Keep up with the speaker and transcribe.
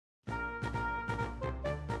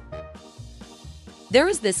There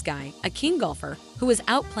was this guy, a keen golfer, who was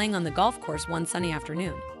out playing on the golf course one sunny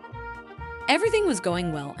afternoon. Everything was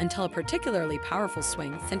going well until a particularly powerful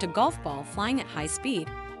swing sent a golf ball flying at high speed,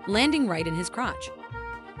 landing right in his crotch.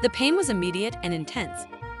 The pain was immediate and intense.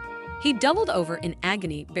 He doubled over in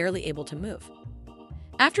agony, barely able to move.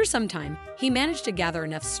 After some time, he managed to gather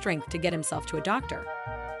enough strength to get himself to a doctor.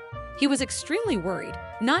 He was extremely worried,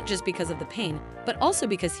 not just because of the pain, but also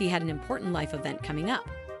because he had an important life event coming up.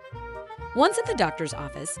 Once at the doctor's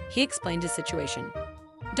office, he explained his situation.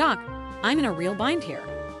 "Doc, I'm in a real bind here.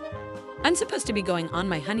 I'm supposed to be going on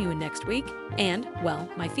my honeymoon next week, and, well,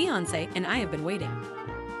 my fiancée and I have been waiting.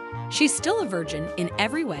 She's still a virgin in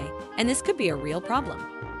every way, and this could be a real problem."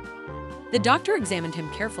 The doctor examined him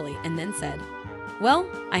carefully and then said, "Well,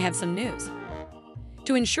 I have some news.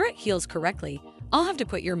 To ensure it heals correctly, I'll have to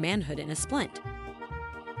put your manhood in a splint.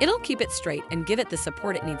 It'll keep it straight and give it the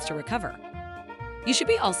support it needs to recover. You should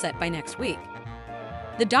be all set by next week."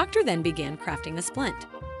 The doctor then began crafting a splint.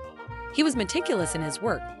 He was meticulous in his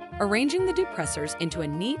work, arranging the depressors into a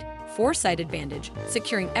neat, four-sided bandage,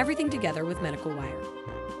 securing everything together with medical wire.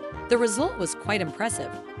 The result was quite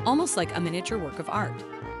impressive, almost like a miniature work of art.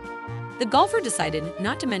 The golfer decided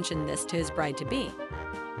not to mention this to his bride-to-be.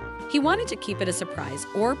 He wanted to keep it a surprise,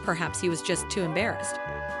 or perhaps he was just too embarrassed.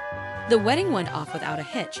 The wedding went off without a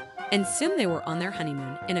hitch, and soon they were on their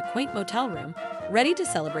honeymoon in a quaint motel room, ready to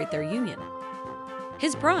celebrate their union.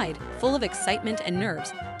 His bride, full of excitement and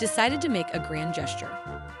nerves, decided to make a grand gesture.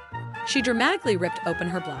 She dramatically ripped open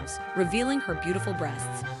her blouse, revealing her beautiful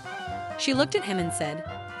breasts. She looked at him and said,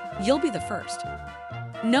 "You'll be the first.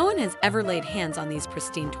 No one has ever laid hands on these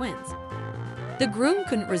pristine twins." The groom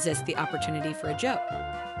couldn't resist the opportunity for a joke.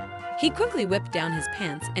 He quickly whipped down his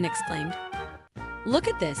pants and exclaimed, "Look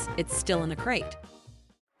at this, it's still in a crate."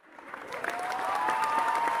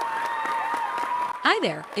 Hi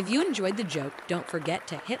there, if you enjoyed the joke, don't forget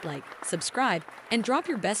to hit like, subscribe, and drop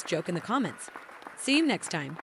your best joke in the comments. See you next time.